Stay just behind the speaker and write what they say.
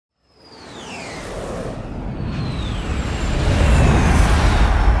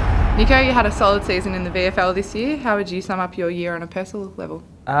Nico, you had a solid season in the VFL this year. How would you sum up your year on a personal level?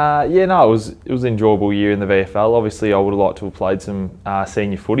 Yeah, no, it was an enjoyable year in the VFL. Obviously, I would have liked to have played some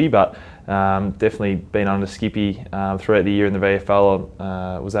senior footy, but definitely been under Skippy throughout the year in the VFL.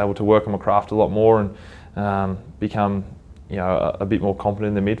 I was able to work on my craft a lot more and become, a bit more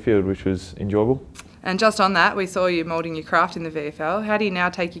confident in the midfield, which was enjoyable. And just on that, we saw you moulding your craft in the VFL. How do you now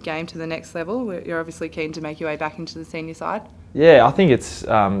take your game to the next level? You're obviously keen to make your way back into the senior side. Yeah, I think it's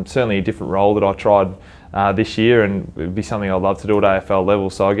certainly a different role that I tried this year, and it would be something I'd love to do at AFL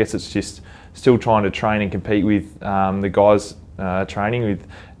level. So I guess it's just still trying to train and compete with the guys training with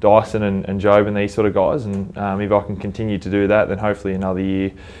Dyson and Job and these sort of guys. And if I can continue to do that, then hopefully another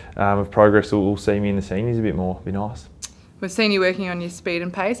year of progress will see me in the seniors a bit more. It'd be nice. We've seen you working on your speed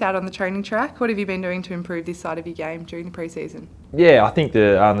and pace out on the training track. What have you been doing to improve this side of your game during the pre-season? Yeah, I think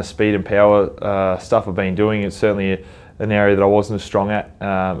the speed and power stuff I've been doing is certainly an area that I wasn't as strong at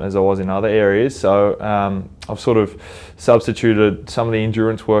as I was in other areas. So I've sort of substituted some of the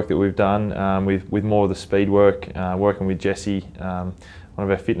endurance work that we've done with more of the speed work, working with Jesse, one of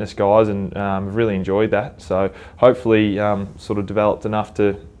our fitness guys, and I've really enjoyed that. So hopefully sort of developed enough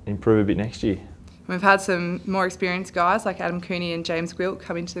to improve a bit next year. We've had some more experienced guys like Adam Cooney and James Gwilt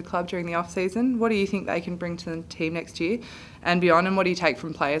come into the club during the off-season. What do you think they can bring to the team next year and beyond, and what do you take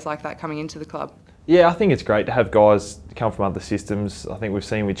from players like that coming into the club? Yeah, I think it's great to have guys come from other systems. I think we've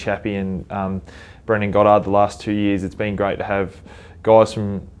seen with Chappie and Brendan Goddard the last 2 years, it's been great to have guys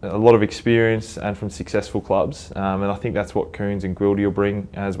from a lot of experience and from successful clubs. And I think that's what Coons and Gwildy will bring,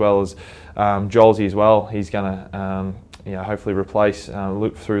 as well as Jolsey as well. He's going to hopefully replace,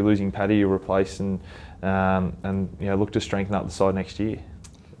 through losing Paddy, he'll replace and look to strengthen up the side next year.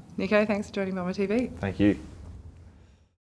 Nico, thanks for joining BTV. Thank you.